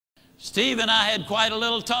Steve and I had quite a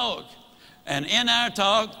little talk. And in our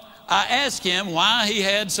talk, I asked him why he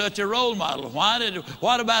had such a role model.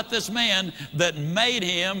 What about this man that made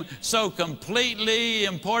him so completely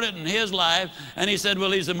important in his life? And he said,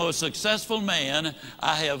 well, he's the most successful man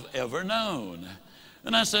I have ever known.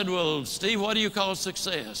 And I said, well, Steve, what do you call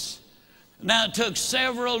success? Now, it took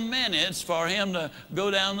several minutes for him to go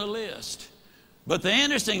down the list. But the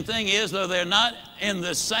interesting thing is, though they're not in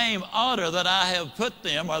the same order that I have put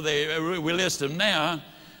them, or we list them now,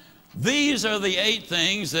 these are the 8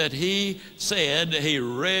 things that he said he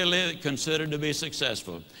really considered to be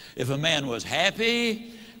successful. If a man was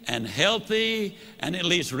happy and healthy and at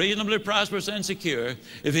least reasonably prosperous and secure,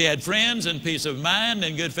 if he had friends and peace of mind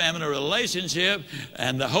and good family relationship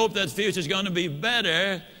and the hope that the future is going to be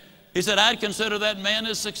better, he said, I'd consider that man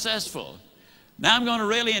as successful. Now I'm going to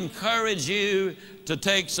really encourage you to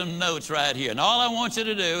take some notes right here. And all I want you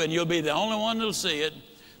to do, and you'll be the only one that'll see it,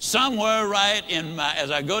 somewhere right in as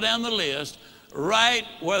I go down the list, write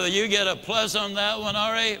whether you get a plus on that one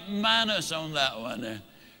or a minus on that one.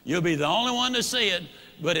 You'll be the only one to see it,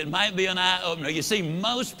 but it might be an eye-opener. You see,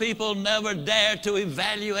 most people never dare to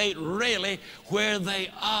evaluate really where they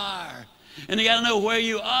are. And you got to know where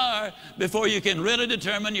you are before you can really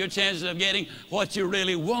determine your chances of getting what you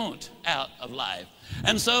really want out of life.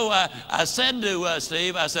 And so I said to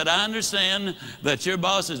Steve, I said, I understand that your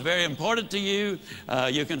boss is very important to you.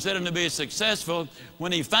 You consider him to be successful.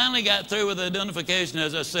 When he finally got through with the identification,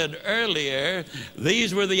 as I said earlier,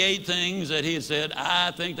 these were the 8 things that he said,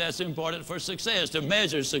 I think that's important for success, to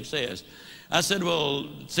measure success. I said, well,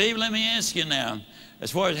 Steve, let me ask you now, as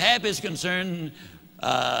far as happy is concerned,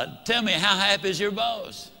 tell me, how happy is your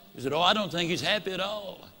boss? He said, oh, I don't think he's happy at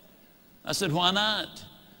all. I said, why not?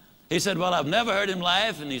 He said, well, I've never heard him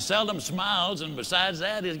laugh, and he seldom smiles, and besides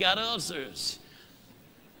that, he's got ulcers.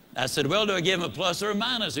 I said, well, do I give him a plus or a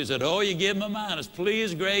minus? He said, oh, you give him a minus.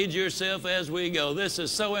 Please grade yourself as we go. This is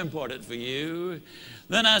so important for you.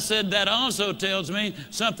 Then I said, that also tells me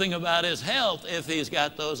something about his health if he's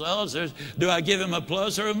got those ulcers. Do I give him a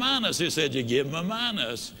plus or a minus? He said, you give him a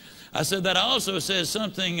minus. I said, that also says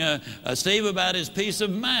something, Steve, about his peace of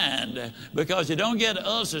mind, because you don't get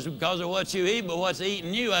ulcers because of what you eat, but what's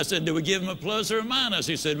eating you. I said, do we give him a plus or a minus?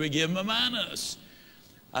 He said, we give him a minus.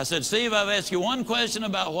 I said, Steve, I've asked you one question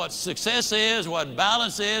about what success is, what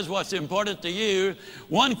balance is, what's important to you.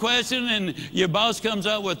 One question, and your boss comes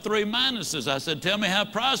up with 3 minuses. I said, tell me how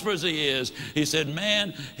prosperous he is. He said,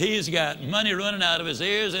 man, he's got money running out of his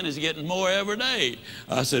ears, and he's getting more every day.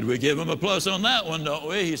 I said, we give him a plus on that one, don't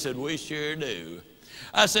we? He said, we sure do.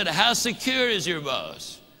 I said, how secure is your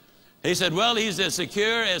boss? He said, well, he's as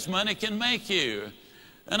secure as money can make you.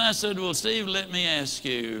 And I said, well, Steve, let me ask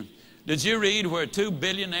you, did you read where 2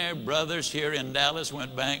 billionaire brothers here in Dallas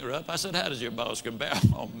went bankrupt? I said, how does your boss compare?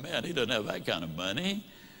 Oh, man, he doesn't have that kind of money.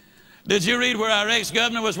 Did you read where our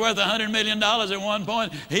ex-governor was worth $100 million at one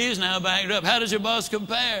point? He's now bankrupt. How does your boss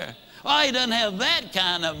compare? Oh, he doesn't have that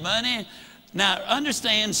kind of money. Now,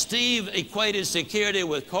 understand, Steve equated security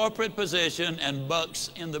with corporate position and bucks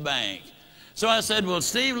in the bank. So I said, well,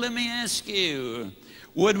 Steve, let me ask you,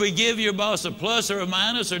 would we give your boss a plus or a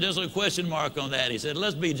minus or just a question mark on that? He said,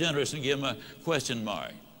 let's be generous and give him a question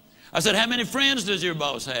mark. I said, how many friends does your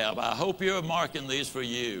boss have? I hope you're marking these for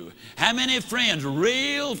you. How many friends,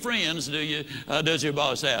 real friends, does your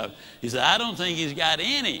boss have? He said, I don't think he's got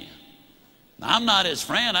any. I'm not his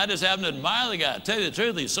friend. I just happen to admire the guy. To tell you the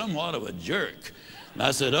truth, he's somewhat of a jerk. And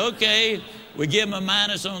I said, okay, we give him a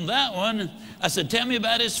minus on that one. I said, tell me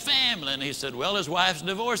about his family. And he said, well, his wife's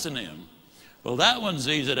divorcing him. Well, that one's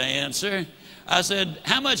easy to answer. I said,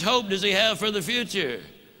 how much hope does he have for the future?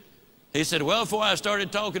 He said, well, before I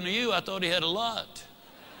started talking to you, I thought he had a lot.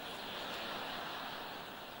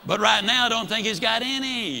 But right now, I don't think he's got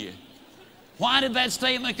any. Why did that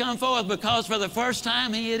statement come forth? Because for the first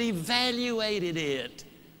time, he had evaluated it.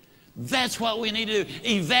 That's what we need to do.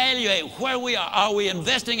 Evaluate where we are. Are we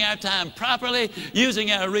investing our time properly,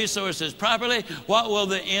 using our resources properly? What will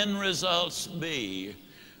the end results be?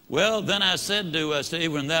 Well, then I said to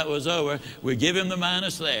Steve, when that was over, we give him the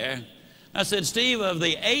minus there. I said, Steve, of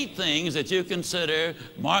the 8 things that you consider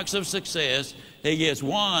marks of success, he gets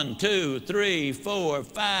 1, 2, 3, 4,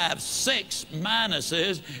 5, 6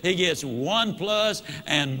 minuses. He gets 1 plus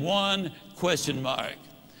and 1 question mark.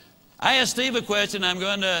 I asked Steve a question. I'm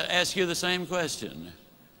going to ask you the same question.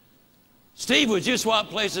 Steve, would you swap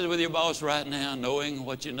places with your boss right now, knowing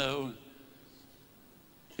what you know?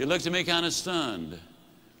 He looked at me kind of stunned.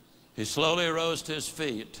 He slowly rose to his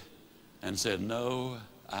feet and said, no,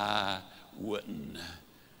 I wouldn't.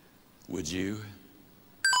 Would you?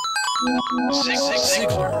 Zig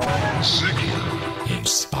Ziglar.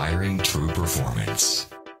 Inspiring true performance.